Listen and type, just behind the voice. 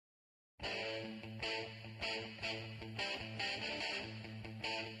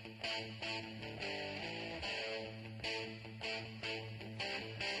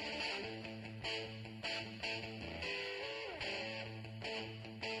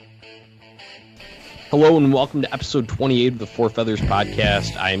Hello and welcome to episode 28 of the Four Feathers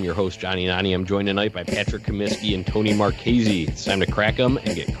Podcast. I am your host, Johnny Nani. I'm joined tonight by Patrick Comiskey and Tony Marchese. It's time to crack them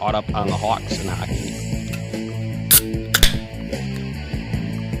and get caught up on the Hawks and hockey.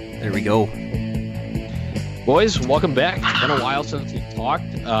 There we go. Boys, welcome back. It's been a while since we talked.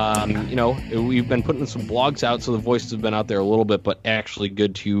 We've been putting some blogs out, so the voices have been out there a little bit, but actually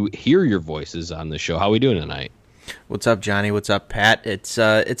good to hear your voices on the show. How are we doing tonight? What's up, Johnny? What's up, Pat? It's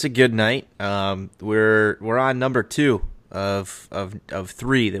a good night. We're on number 2 of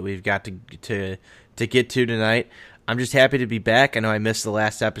 3 that we've got to get to tonight. I'm just happy to be back. I know I missed the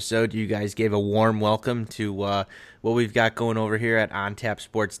last episode. You guys gave a warm welcome to what we've got going over here at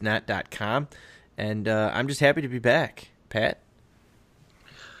OnTapSportsNet.com, and I'm just happy to be back. Pat?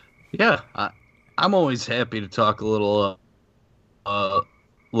 Yeah, I'm always happy to talk a little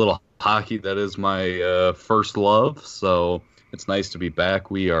hockey. That is my first love, so it's nice to be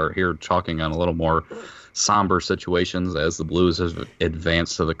back. We are here talking on a little more somber situations as the Blues have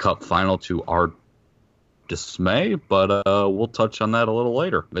advanced to the Cup final to our dismay, but we'll touch on that a little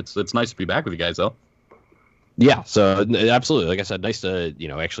later. It's nice to be back with you guys, though. Yeah, so absolutely. Like I said, nice to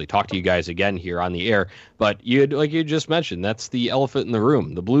actually talk to you guys again here on the air. But like you just mentioned, that's the elephant in the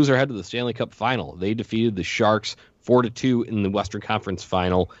room. The Blues are headed to the Stanley Cup final. They defeated the Sharks 4-2 in the Western Conference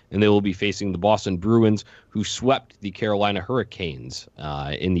Final, and they will be facing the Boston Bruins, who swept the Carolina Hurricanes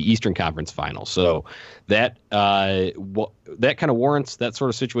in the Eastern Conference Final. So that kind of warrants, that sort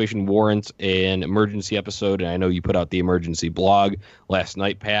of situation warrants an emergency episode, and I know you put out the emergency blog last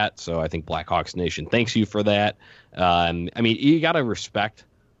night, Pat, so I think Blackhawks Nation thanks you for that. You got to respect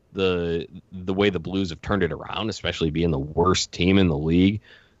the way the Blues have turned it around, especially being the worst team in the league.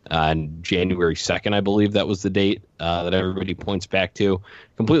 On January 2nd, I believe that was the date that everybody points back to.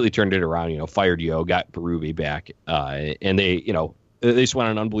 Completely turned it around, fired Yo, got Berube back, and they just went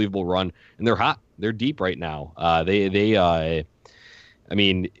on an unbelievable run, and they're hot. They're deep right now.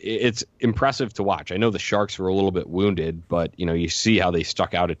 It's impressive to watch. I know the Sharks were a little bit wounded, but you see how they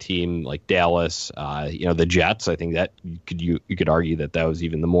stuck out a team like Dallas. The Jets. I think that you could argue that was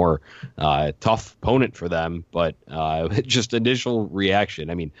even the more tough opponent for them. But just initial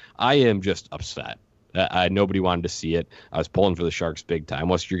reaction. I am just upset. Nobody wanted to see it. I was pulling for the Sharks big time.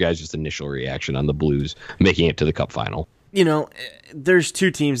 What's your guys' just initial reaction on the Blues making it to the Cup final? There's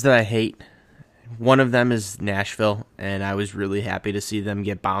 2 teams that I hate. One of them is Nashville, and I was really happy to see them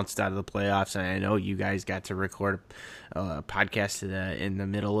get bounced out of the playoffs. And I know you guys got to record a podcast in the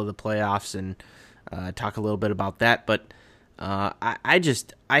middle of the playoffs and talk a little bit about that. But I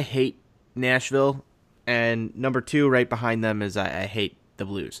hate Nashville, and number 2 right behind them is I hate the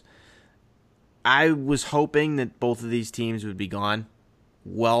Blues. I was hoping that both of these teams would be gone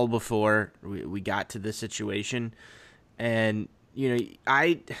well before we got to this situation, and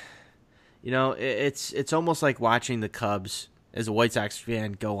it's almost like watching the Cubs as a White Sox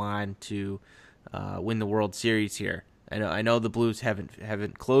fan go on to win the World Series here. I know the Blues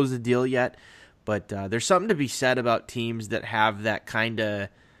haven't closed the deal yet, but there's something to be said about teams that have that kind of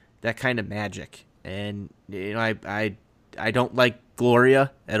magic. And I don't like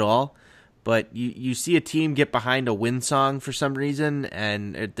Gloria at all, but you see a team get behind a win song for some reason,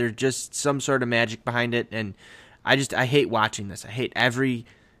 and there's just some sort of magic behind it. And I hate watching this. I hate every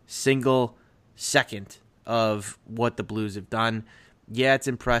single second of what the Blues have done. Yeah, it's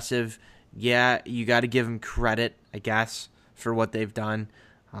impressive. Yeah, you got to give them credit, I guess, for what they've done.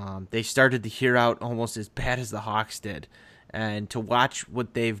 They started the year out almost as bad as the Hawks did. And to watch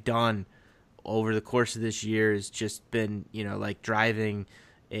what they've done over the course of this year has just been, like driving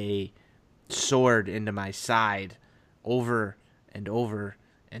a sword into my side over and over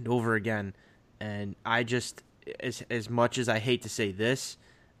and over again. And I just, as much as I hate to say this,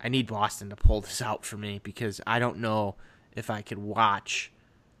 I need Boston to pull this out for me, because I don't know if I could watch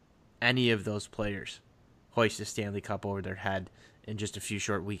any of those players hoist the Stanley Cup over their head in just a few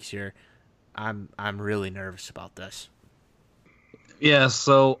short weeks here. I'm really nervous about this. Yeah,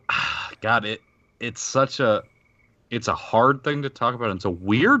 so God, it's a hard thing to talk about. It's a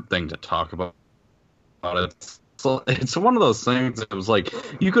weird thing to talk about. It's one of those things that was like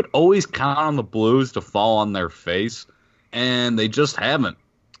you could always count on the Blues to fall on their face, and they just haven't.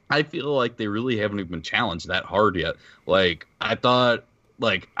 I feel like they really haven't even been challenged that hard yet. I'm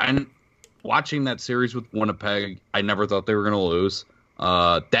watching that series with Winnipeg. I never thought they were going to lose.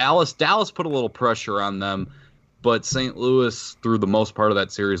 Dallas put a little pressure on them, but St. Louis, through the most part of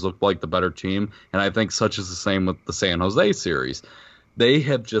that series, looked like the better team. And I think such is the same with the San Jose series. They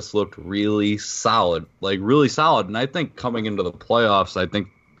have just looked really solid, And I think coming into the playoffs,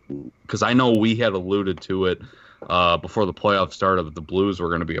 because I know we had alluded to it before the playoffs started, that the Blues were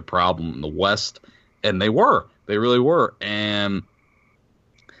going to be a problem in the West. And they really were. And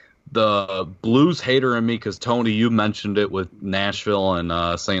the Blues hater in me, because Tony, you mentioned it with Nashville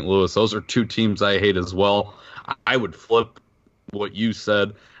and St. Louis. Those are two teams I hate as well. I would flip what you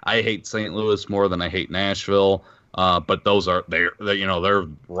said. I hate St. Louis more than I hate Nashville. But those are they're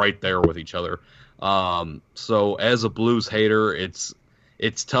right there with each other. So as a Blues hater, it's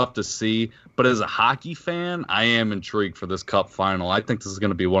tough to see. But as a hockey fan, I am intrigued for this Cup final. I think this is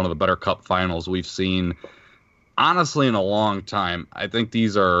going to be one of the better Cup finals we've seen, honestly, in a long time. I think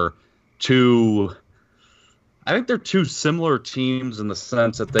they're two similar teams in the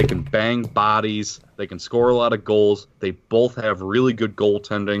sense that they can bang bodies, they can score a lot of goals, they both have really good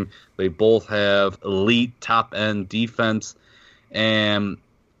goaltending, they both have elite top end defense, and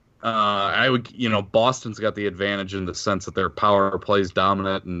Boston's got the advantage in the sense that their power play is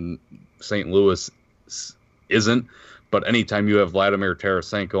dominant and St. Louis isn't. But anytime you have Vladimir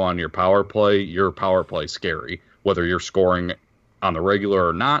Tarasenko on your power play is scary. Whether you're scoring on the regular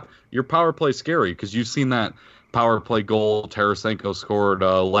or not, your power play is scary, because you've seen that power play goal Tarasenko scored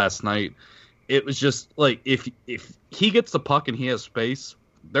last night. It was just like, if he gets the puck and he has space,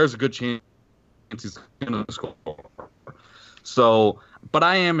 there's a good chance he's going to score. So, but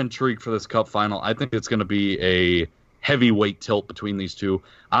I am intrigued for this Cup final. I think it's going to be a heavyweight tilt between these two.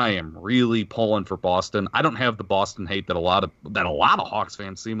 I am really pulling for Boston. I don't have the Boston hate that a lot of Hawks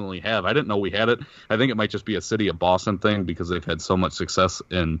fans seemingly have. I didn't know we had it. I think it might just be a city of Boston thing because they've had so much success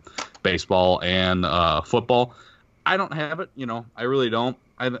in baseball and football. I don't have it. I really don't.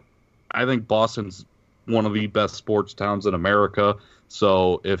 I think Boston's one of the best sports towns in America.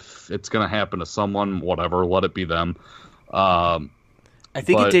 So if it's going to happen to someone, whatever, let it be them. I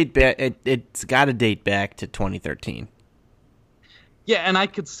think it's got to date back to 2013. Yeah, and I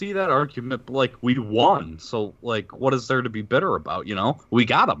could see that argument, but, like, we won. So, like, what is there to be bitter about, We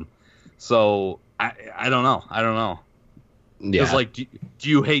got them. So, I don't know. Yeah. Because, like, do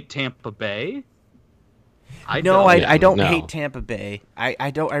you hate Tampa Bay? I don't hate Tampa Bay.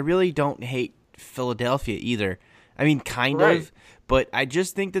 I really don't hate Philadelphia either. I mean, kind of, but I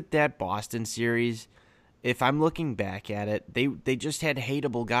just think that Boston series, if I'm looking back at it, they just had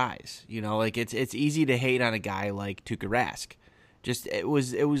hateable guys. Like, it's easy to hate on a guy like Tuukka Rask. Just it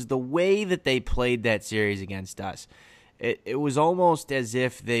was the way that they played that series against us. It was almost as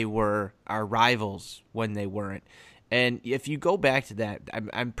if they were our rivals when they weren't. And if you go back to that,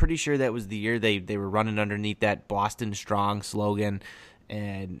 I'm pretty sure that was the year they were running underneath that Boston Strong slogan,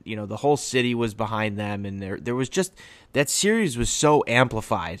 and the whole city was behind them, and there was just, that series was so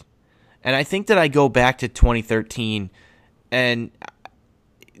amplified. And I think that I go back to 2013, and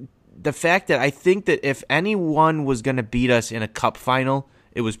the fact that I think that if anyone was going to beat us in a Cup final,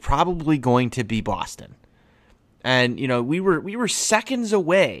 it was probably going to be Boston. And we were seconds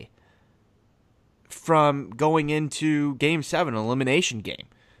away from going into Game 7, an elimination game,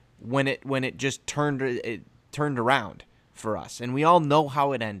 when it just turned around for us. And we all know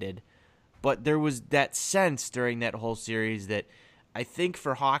how it ended, but there was that sense during that whole series that I think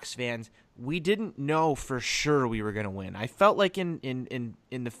for Hawks fans, we didn't know for sure we were going to win. I felt like in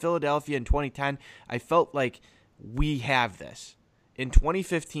the Philadelphia in 2010, I felt like we have this. In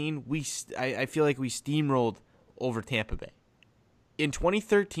 2015, I feel like we steamrolled over Tampa Bay. In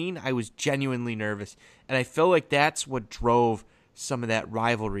 2013, I was genuinely nervous, and I feel like that's what drove some of that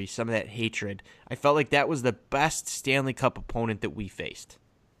rivalry, some of that hatred. I felt like that was the best Stanley Cup opponent that we faced.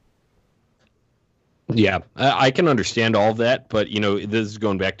 Yeah, I can understand all of that, but this is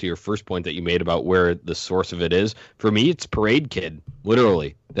going back to your first point that you made about where the source of it is. For me, it's Parade Kid.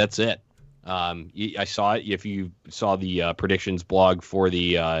 Literally, that's it. I saw it. If you saw the predictions blog for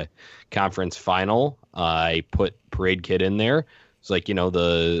the conference final, I put Parade Kid in there. It's like,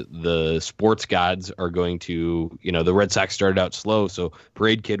 the sports gods are going to, the Red Sox started out slow, so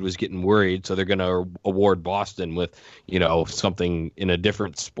Parade Kid was getting worried, so they're going to award Boston with, something in a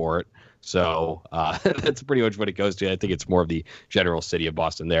different sport. So that's pretty much what it goes to. I think it's more of the general city of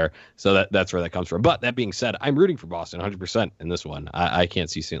Boston there. So that's where that comes from. But that being said, I'm rooting for Boston 100% in this one. I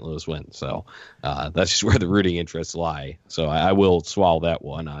can't see St. Louis win. So that's just where the rooting interests lie. So I will swallow that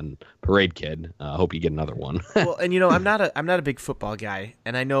one on Parade Kid. Hope you get another one. Well, and I'm not a big football guy,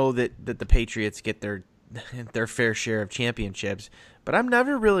 and I know that the Patriots get their fair share of championships, but I'm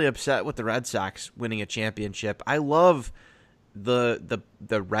never really upset with the Red Sox winning a championship. I love the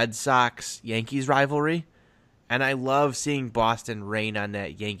Red Sox Yankees rivalry, and I love seeing Boston rain on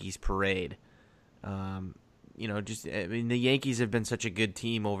that Yankees parade. The Yankees have been such a good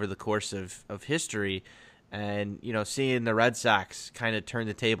team over the course of history, and seeing the Red Sox kind of turn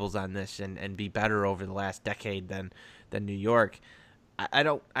the tables on this and be better over the last decade than New York, I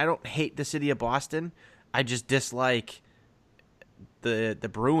don't hate the city of Boston. I just dislike the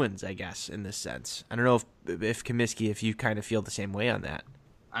Bruins, I guess, in this sense. I don't know if Comiskey, if you kind of feel the same way on that.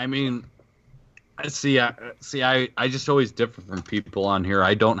 I mean, I just always differ from people on here.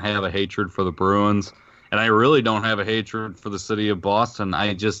 I don't have a hatred for the Bruins, and I really don't have a hatred for the city of Boston.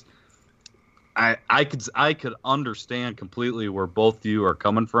 I could understand completely where both of you are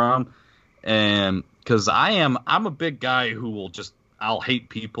coming from, and because I'm a big guy who will I'll hate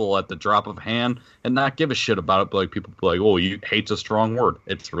people at the drop of a hand and not give a shit about it. But like people be like, "Oh, you hate's a strong word."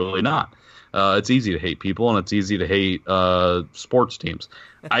 It's really not. It's easy to hate people, and it's easy to hate sports teams.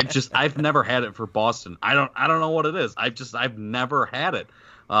 I've never had it for Boston. I don't know what it is. I've never had it.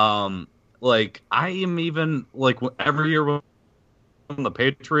 Like I am even like every year when the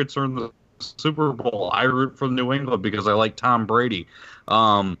Patriots are in the Super Bowl, I root for New England because I like Tom Brady.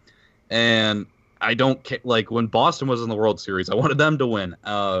 And I don't like when Boston was in the World Series, I wanted them to win.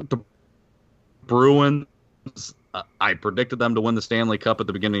 The Bruins, I predicted them to win the Stanley Cup at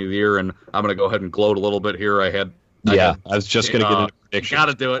the beginning of the year, and I'm going to go ahead and gloat a little bit here. I was just going to get into predictions. You got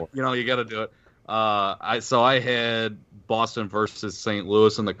to do it. You got to do it. I had Boston versus St.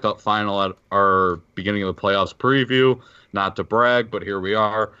 Louis in the Cup final at our beginning of the playoffs preview. Not to brag, but here we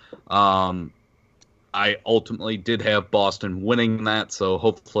are. I ultimately did have Boston winning that, so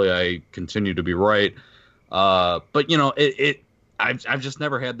hopefully I continue to be right. But I've just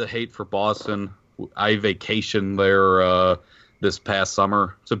never had the hate for Boston. I vacationed there this past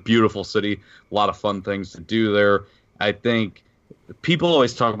summer. It's a beautiful city, a lot of fun things to do there. I think people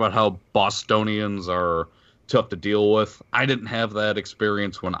always talk about how Bostonians are tough to deal with. I didn't have that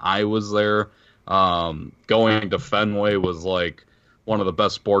experience when I was there. Going to Fenway was like one of the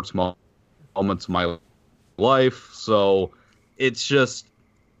best sports moments of my life. So it's just,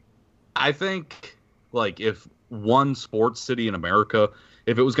 I think like if one sports city in America,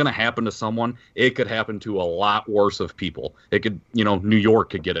 if it was going to happen to someone, it could happen to a lot worse of people. It could, New York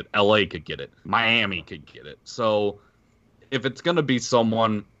could get it. LA could get it. Miami could get it. So if it's going to be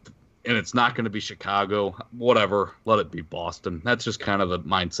someone and it's not going to be Chicago, whatever, let it be Boston. That's just kind of the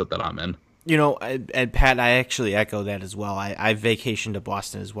mindset that I'm in. And Pat, I actually echo that as well. I vacationed to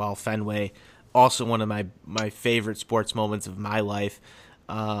Boston as well. Fenway, also one of my favorite sports moments of my life.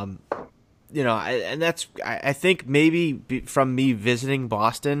 I think maybe from me visiting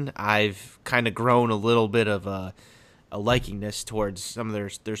Boston, I've kind of grown a little bit of a likingness towards some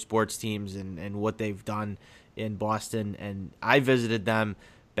of their sports teams and what they've done in Boston. And I visited them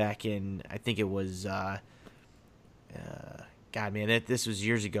back in, I think it was, this was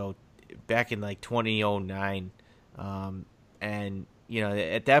years ago, back in like 2009. And,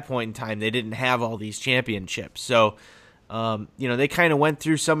 at that point in time, they didn't have all these championships. So, they kind of went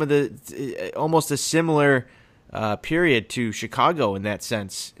through some of the almost a similar period to Chicago in that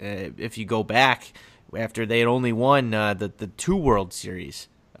sense. If you go back after they had only won the two World Series,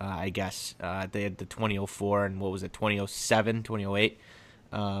 I guess they had the 2004 and what was it, 2007, 2008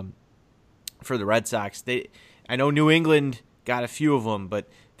 for the Red Sox. I know New England got a few of them, but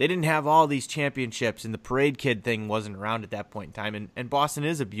they didn't have all these championships, and the Parade Kid thing wasn't around at that point in time. And Boston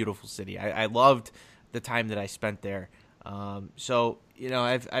is a beautiful city. I loved the time that I spent there. So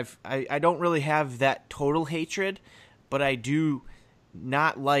I don't really have that total hatred, but I do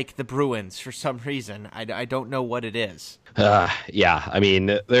not like the Bruins for some reason. I don't know what it is. Yeah, I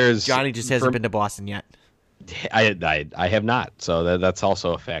mean, there's Johnny just hasn't been to Boston yet. I have not, so that's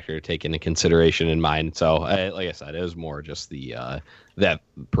also a factor to take into consideration in mind. So, like I said, it was more just the that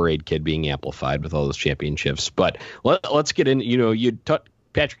Parade Kid being amplified with all those championships. But let's get in.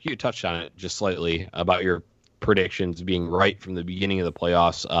 Patrick, you touched on it just slightly about your predictions being right from the beginning of the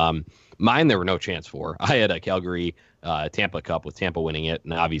playoffs. Mine, there were no chance for. I had a Calgary Tampa Cup with Tampa winning it,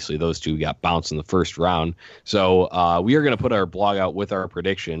 and obviously those two got bounced in the first round. So we are going to put our blog out with our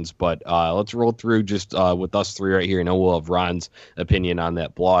predictions, but let's roll through just with us three right here. I know we'll have Ron's opinion on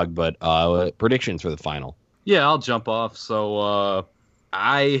that blog, but predictions for the final. Yeah, I'll jump off. So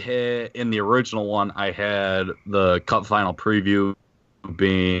I had, in the original one, I had the Cup final preview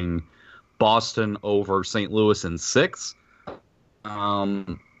being Boston over St. Louis in 6.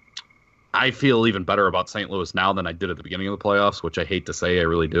 I feel even better about St. Louis now than I did at the beginning of the playoffs, which I hate to say, I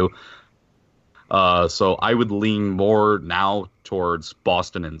really do. So I would lean more now towards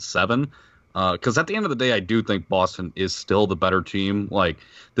Boston in 7. Because at the end of the day, I do think Boston is still the better team. Like,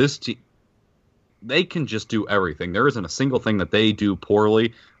 this team, they can just do everything. There isn't a single thing that they do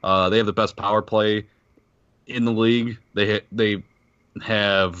poorly. They have the best power play in the league. They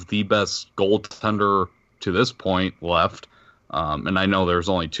have the best goaltender to this point left. And I know there's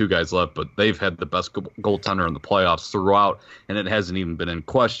only 2 guys left, but they've had the best goaltender in the playoffs throughout, and it hasn't even been in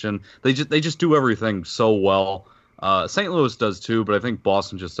question. They just do everything so well. St. Louis does too, but I think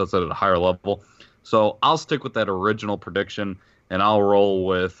Boston just does it at a higher level. So I'll stick with that original prediction, and I'll roll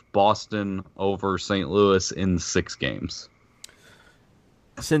with Boston over St. Louis in 6 games.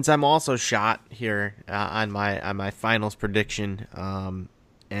 Since I'm also shot here on my finals prediction,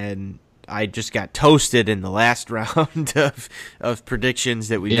 and I just got toasted in the last round of predictions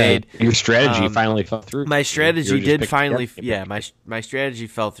that we made. Your strategy finally fell through. My strategy did finally, my strategy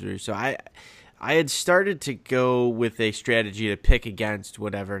fell through. So I had started to go with a strategy to pick against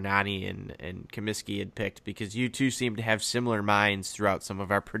whatever Nani and Comiskey had picked, because you two seem to have similar minds throughout some of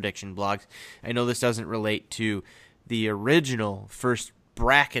our prediction blogs. I know this doesn't relate to the original first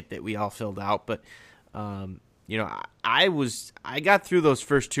bracket that we all filled out, but I got through those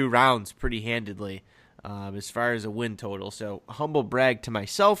first 2 rounds pretty handedly as far as a win total. So humble brag to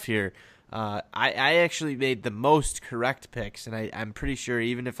myself here. I actually made the most correct picks, and I'm pretty sure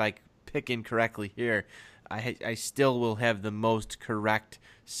even if I pick incorrectly here, I still will have the most correct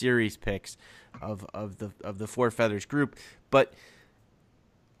series picks of the Four Feathers group. But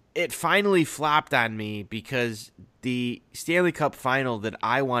it finally flopped on me because the Stanley Cup final that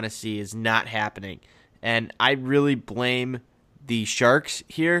I want to see is not happening. And I really blame the Sharks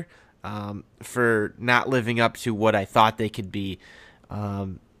here for not living up to what I thought they could be.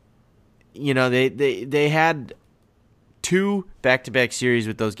 They had 2 back-to-back series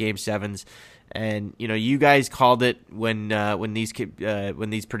with those Game 7s. And you guys called it when these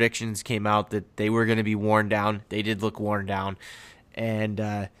predictions came out that they were going to be worn down. They did look worn down,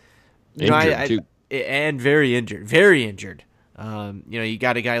 and and very injured, very injured. You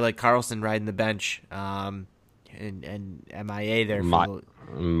got a guy like Carlson riding the bench, and MIA there.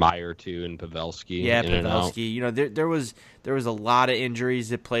 Meyer too, and Pavelski. Yeah, Pavelski. There was a lot of injuries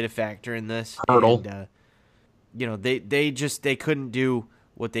that played a factor in this. Hurdle. And, they couldn't do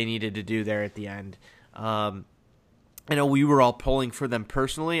what they needed to do there at the end. I know we were all pulling for them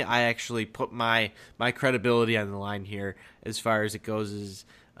personally. I actually put my credibility on the line here as far as it goes as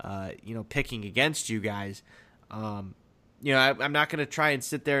picking against you guys. I'm not going to try and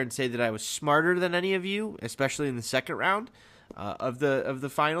sit there and say that I was smarter than any of you, especially in the second round of the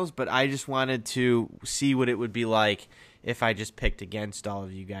finals. But I just wanted to see what it would be like if I just picked against all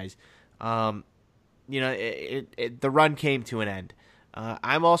of you guys. The run came to an end.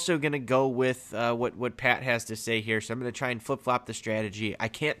 I'm also going to go with what Pat has to say here. So I'm going to try and flip-flop the strategy. I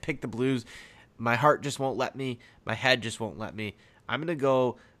can't pick the Blues. My heart just won't let me. My head just won't let me. I'm going to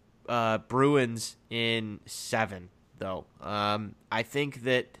go Bruins in 7, though. I think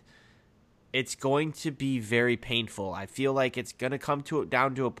that it's going to be very painful. I feel like it's going to come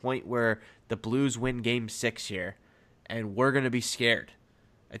down to a point where the Blues win Game 6 here, and we're going to be scared.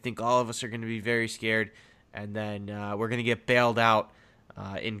 I think all of us are going to be very scared, and then we're going to get bailed out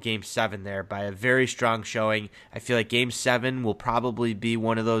in Game 7 there by a very strong showing. I feel like Game 7 will probably be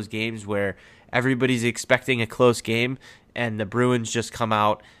one of those games where everybody's expecting a close game, and the Bruins just come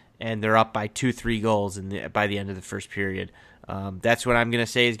out and they're up by 2-3 goals by the end of the first period. That's what I'm going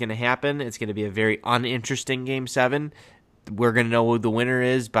to say is going to happen. It's going to be a very uninteresting Game 7. We're going to know who the winner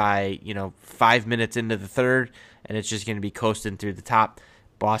is by 5 minutes into the third, and it's just going to be coasting through the top.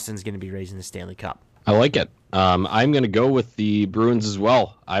 Boston's going to be raising the Stanley Cup. I like it. I'm going to go with the Bruins as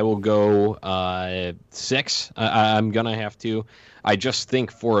well. I will go 6. I'm going to have to. I just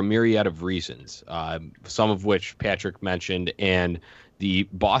think for a myriad of reasons, some of which Patrick mentioned, and the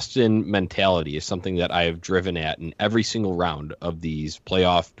Boston mentality is something that I have driven at in every single round of these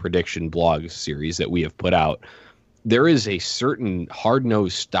playoff prediction blog series that we have put out. There is a certain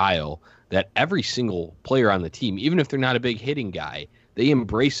hard-nosed style that every single player on the team, even if they're not a big hitting guy, they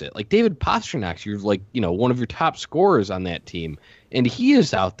embrace it. Like David Pasternak's, you're one of your top scorers on that team, and he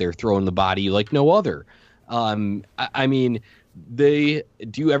is out there throwing the body like no other. I mean, they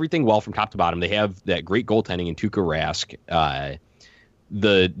do everything well from top to bottom. They have that great goaltending in Tuukka Rask.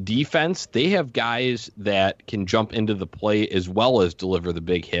 The defense, they have guys that can jump into the play as well as deliver the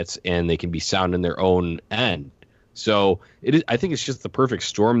big hits, and they can be sound in their own end. So I think it's just the perfect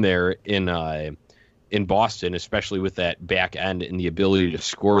storm there in Boston, especially with that back end and the ability to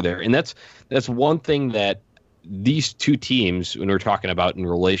score there. And that's one thing that these two teams, when we're talking about in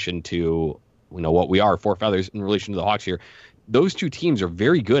relation to what we are, Four Feathers, in relation to the Hawks here, those two teams are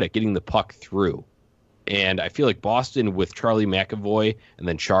very good at getting the puck through. And I feel like Boston with Charlie McAvoy and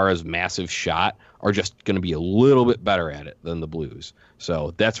then Chara's massive shot are just going to be a little bit better at it than the Blues.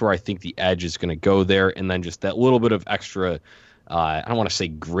 So that's where I think the edge is going to go there. And then just that little bit of extra I don't want to say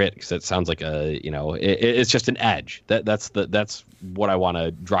grit because that sounds like it's just an edge. That's what I want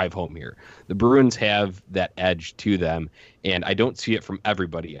to drive home here. The Bruins have that edge to them, and I don't see it from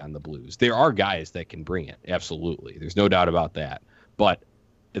everybody on the Blues. There are guys that can bring it, absolutely. There's no doubt about that. But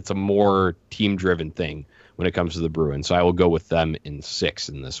it's a more team-driven thing when it comes to the Bruins. So I will go with them in 6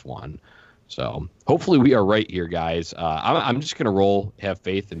 in this one. So hopefully we are right here, guys. I'm just going to have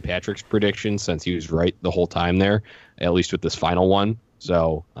faith in Patrick's prediction since he was right the whole time there, at least with this final one.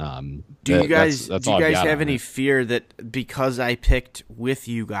 So do you guys have any fear that because I picked with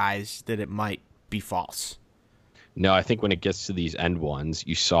you guys that it might be false? No, I think when it gets to these end ones,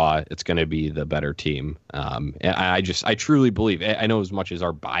 you saw it's going to be the better team. And I truly believe, I know as much as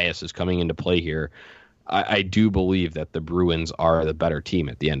our bias is coming into play here, I do believe that the Bruins are the better team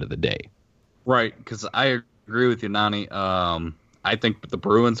at the end of the day. Right, because I agree with you, Nani. I think the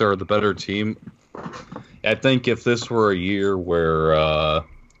Bruins are the better team. I think if this were a year where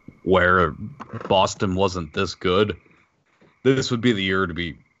Boston wasn't this good, this would be the year to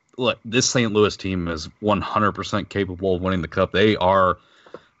be. Look, this St. Louis team is 100% capable of winning the Cup. They are.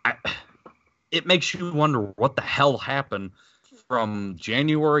 It makes you wonder what the hell happened from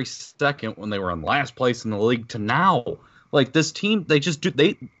January 2nd when they were in last place in the league to now. Like this team, they just do.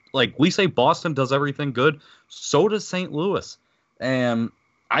 Like we say, Boston does everything good. So does St. Louis, and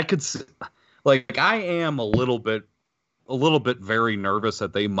I could, I am a little bit very nervous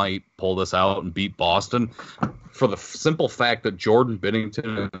that they might pull this out and beat Boston, for the simple fact that Jordan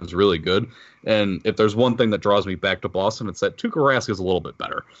Binnington is really good, and if there's one thing that draws me back to Boston, it's that Tuukka Rask is a little bit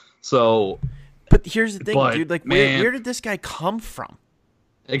better. So, but here's the thing, dude. Like, where did this guy come from?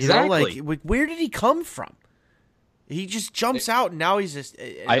 Exactly. You know, like where did he come from? He just jumps out, and now he's just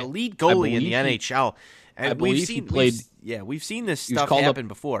an elite goalie in the NHL. And we've seen this stuff happen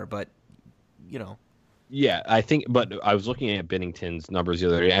before, but you know. Yeah, I think, but I was looking at Binnington's numbers the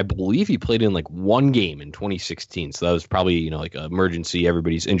other day. I believe he played in like one game in 2016, so that was probably like an emergency,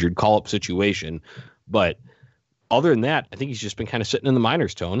 everybody's injured call-up situation. But other than that, I think he's just been kind of sitting in the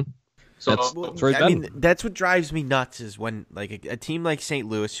minors, Tone. So that's what drives me nuts is when like a team like St.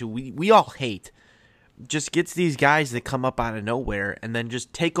 Louis, who we all hate, just gets these guys that come up out of nowhere and then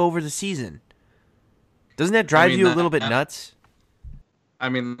just take over the season. Doesn't that drive you a little bit nuts? I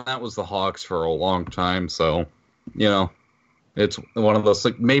mean, that was the Hawks for a long time, so it's one of those.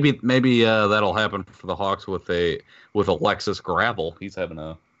 Like maybe that'll happen for the Hawks with Alexis Gravel.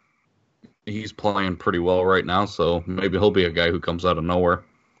 He's playing pretty well right now, so maybe he'll be a guy who comes out of nowhere.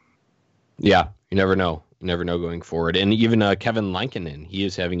 Yeah, you never know. You never know going forward. And even Kevin Lankinen, he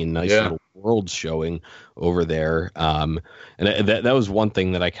is having a nice little world showing over there. And that was one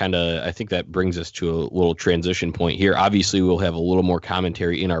thing that I think that brings us to a little transition point here. Obviously, we'll have a little more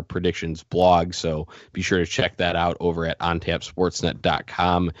commentary in our predictions blog, so be sure to check that out over at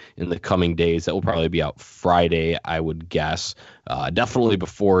ontapsportsnet.com in the coming days. That will probably be out Friday, I would guess. Definitely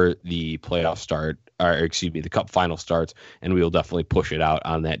before the playoffs start. The Cup final starts, and we will definitely push it out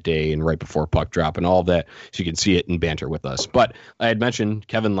on that day and right before puck drop and all of that, so you can see it and banter with us. But I had mentioned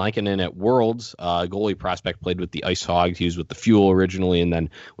Kevin Lankinen at Worlds, goalie prospect, played with the Ice Hogs. He was with the Fuel originally and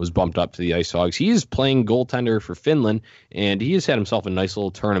then was bumped up to the Ice Hogs. He is playing goaltender for Finland, and he has had himself a nice little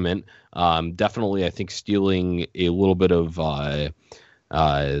tournament. Definitely, I think, stealing a little bit of the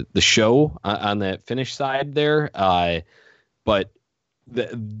show on that Finnish side there. But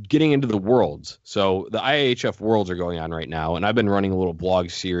getting into the Worlds. So the IIHF Worlds are going on right now, and I've been running a little blog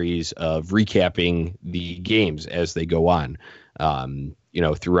series of recapping the games as they go on.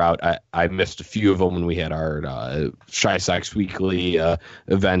 Throughout, I missed a few of them when we had our Shy Sox Weekly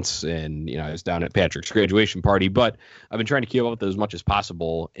events, and I was down at Patrick's graduation party. But I've been trying to keep up with it as much as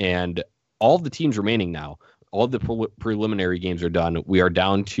possible, and all of the teams remaining now. All of the preliminary games are done. We are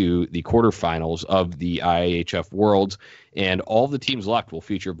down to the quarterfinals of the IIHF Worlds, and all the teams left will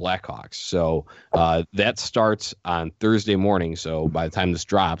feature Blackhawks. So that starts on Thursday morning. So by the time this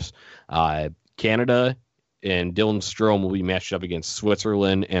drops, Canada and Dylan Strome will be matched up against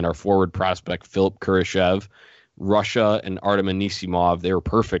Switzerland and our forward prospect, Philip Kurashev. Russia and Artem Anisimov, they were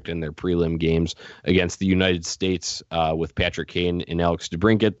perfect in their prelim games against the United States with Patrick Kane and Alex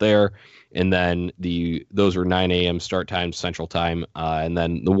DeBrincat there. And then those were 9 a.m. start times Central Time. And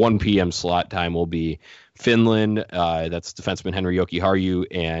then the 1 p.m. slot time will be Finland. That's defenseman Henri Jokiharju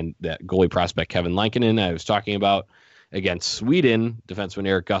and that goalie prospect Kevin Lankinen I was talking about against Sweden, defenseman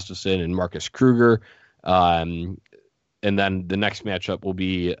Eric Gustafsson and Marcus Kruger. And then the next matchup will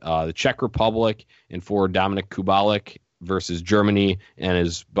be the Czech Republic and forward Dominik Kubalik versus Germany and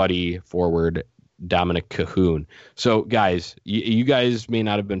his buddy forward Dominic Cahoon. So, guys, you guys may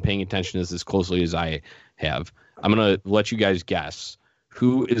not have been paying attention to this as closely as I have. I'm going to let you guys guess.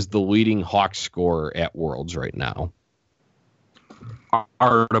 Who is the leading Hawks scorer at Worlds right now?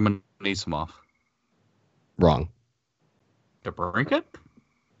 Artem Anisimov. Wrong. DeBrincat?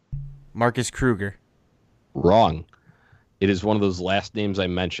 Marcus Kruger. Wrong. It is one of those last names I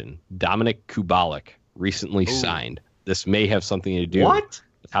mentioned. Dominic Kubalik recently signed. This may have something to do with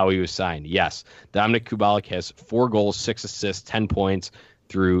how he was signed. Yes. Dominic Kubalik has 4 goals, 6 assists, 10 points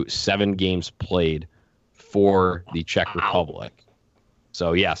through 7 games played for the Czech Republic.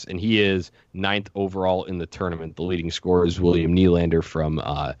 So, yes, and he is 9th overall in the tournament. The leading scorer is William Nylander from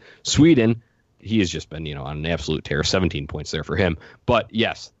Sweden. He has just been, on an absolute tear. 17 points there for him. But,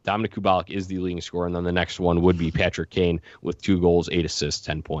 yes, Dominic Kubalik is the leading scorer, and then the next one would be Patrick Kane with 2 goals, 8 assists,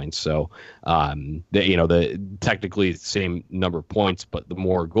 10 points. So, the technically same number of points, but the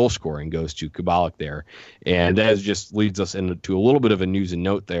more goal scoring goes to Kubalik there. And that just leads us into a little bit of a news and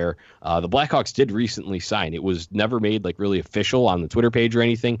note there. The Blackhawks did recently sign. It was never made really official on the Twitter page or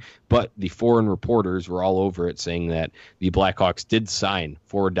anything, but the foreign reporters were all over it saying that the Blackhawks did sign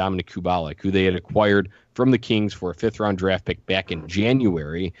forward Dominic Kubalik, who they had acquired from the Kings for a 5th-round draft pick back in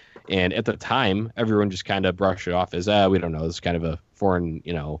January. And at the time, everyone just kind of brushed it off as, we don't know, this is kind of a foreign,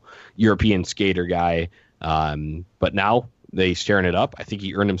 European skater guy. But now they staring it up. I think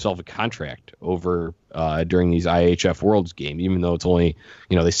he earned himself a contract over during these IHF Worlds game, even though it's only,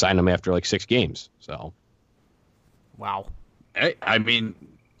 they signed him after 6 games. So, wow. Hey, I mean,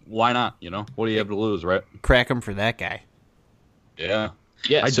 why not? What do you have to lose, right? Crack him for that guy. Yeah.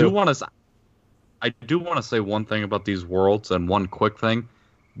 Yeah. I do want to say one thing about these Worlds, and one quick thing.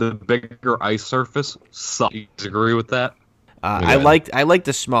 The bigger ice surface sucks. You agree with that? I like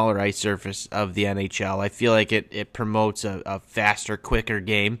the smaller ice surface of the NHL. I feel like it promotes a faster, quicker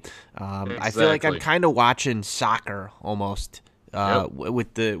game. Exactly. I feel like I'm kind of watching soccer almost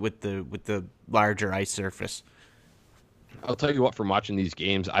with the larger ice surface. I'll tell you what, from watching these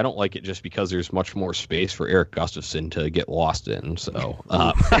games, I don't like it just because there's much more space for Eric Gustafsson to get lost in. So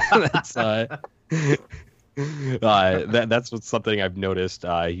that's that's what's something I've noticed.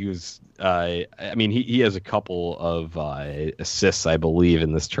 He was, he has a couple of assists, I believe,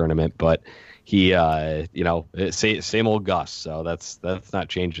 in this tournament, but he, same old Gus. So that's not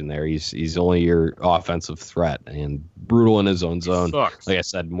changing there. He's only your offensive threat and brutal in his own zone. Sucks. Like I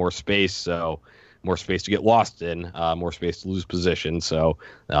said, more space. So more space to get lost in, more space to lose position. So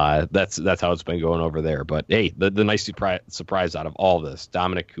that's how it's been going over there. But hey, the nice surprise out of all this,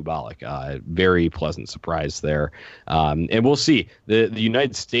 Dominic Kubalik, very pleasant surprise there. And we'll see. The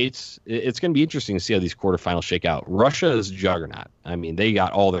United States, it's going to be interesting to see how these quarterfinals shake out. Russia is a juggernaut. I mean, they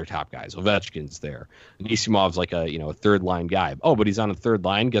got all their top guys. Ovechkin's there. Anisimov's like a third line guy. Oh, but he's on the third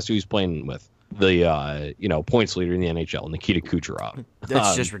line. Guess who he's playing with? The points leader in the NHL, Nikita Kucherov.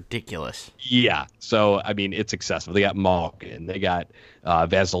 That's just ridiculous. Yeah, so I mean it's excessive. They got Malkin, they got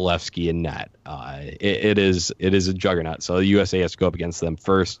Vasilevsky in net. It is a juggernaut. So the USA has to go up against them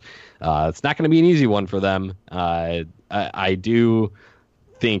first. It's not going to be an easy one for them. I do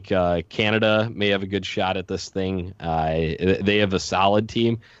think Canada may have a good shot at this thing. They have a solid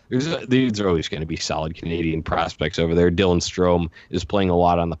team. These are always going to be solid Canadian prospects over there. Dylan Strome is playing a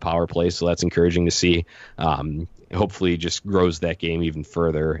lot on the power play, so that's encouraging to see. Hopefully, he just grows that game even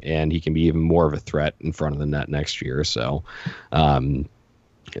further, and he can be even more of a threat in front of the net next year. So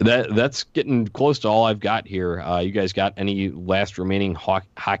that's getting close to all I've got here. You guys got any last remaining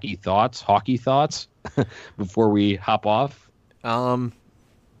hockey thoughts before we hop off?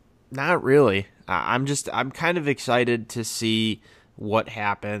 Not really. I'm kind of excited to see what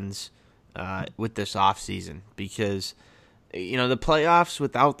happens with this offseason because the playoffs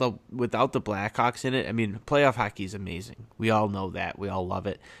without the Blackhawks in it. I mean, playoff hockey is amazing. We all know that. We all love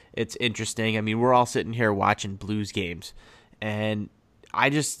it. It's interesting. I mean, we're all sitting here watching Blues games, and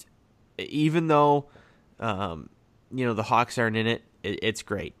even though the Hawks aren't in it, it's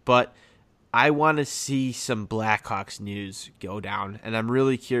great. But I want to see some Blackhawks news go down, and I'm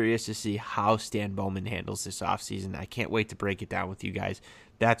really curious to see how Stan Bowman handles this offseason. I can't wait to break it down with you guys.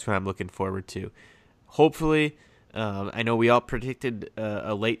 That's what I'm looking forward to. Hopefully, I know we all predicted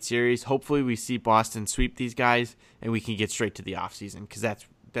a late series. Hopefully, we see Boston sweep these guys, and we can get straight to the offseason, because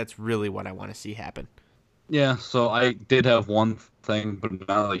that's really what I want to see happen. Yeah, so I did have one thing, but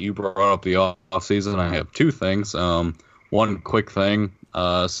now that you brought up the offseason, I have 2 things. One quick thing.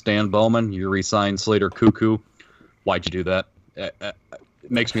 Stan Bowman, you re-signed Slater Cuckoo. Why'd you do that? It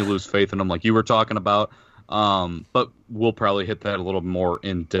makes me lose faith in him like you were talking about. But we'll probably hit that a little more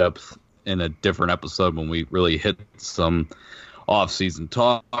in depth in a different episode when we really hit some off-season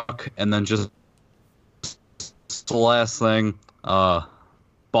talk. And then just the last thing,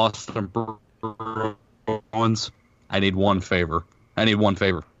 Boston Bruins Bruins, I need one favor.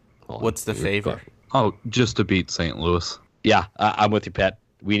 What's the favor? Oh, just to beat St. Louis. Yeah, I'm with you, Pat.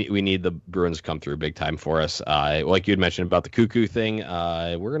 We need the Bruins to come through big time for us. Like you had mentioned about the cuckoo thing,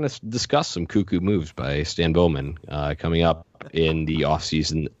 we're going to discuss some cuckoo moves by Stan Bowman coming up in the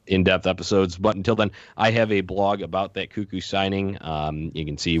off-season in-depth episodes. But until then, I have a blog about that cuckoo signing. You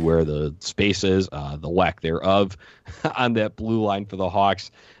can see where the space is, the lack thereof on that blue line for the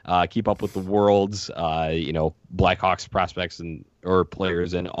Hawks. Keep up with the Worlds, Blackhawks prospects or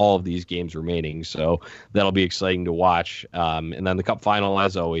players in all of these games remaining. So that'll be exciting to watch. And then the Cup final,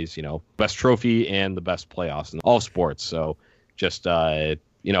 as always, best trophy and the best playoffs in all sports. So just,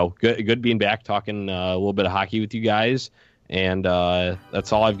 good being back, talking a little bit of hockey with you guys. And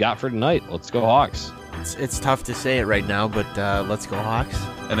that's all I've got for tonight. Let's go Hawks. It's tough to say it right now, but let's go Hawks.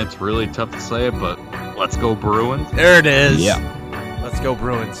 And it's really tough to say it, but let's go Bruins. There it is. Yeah. Let's go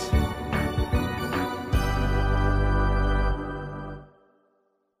Bruins.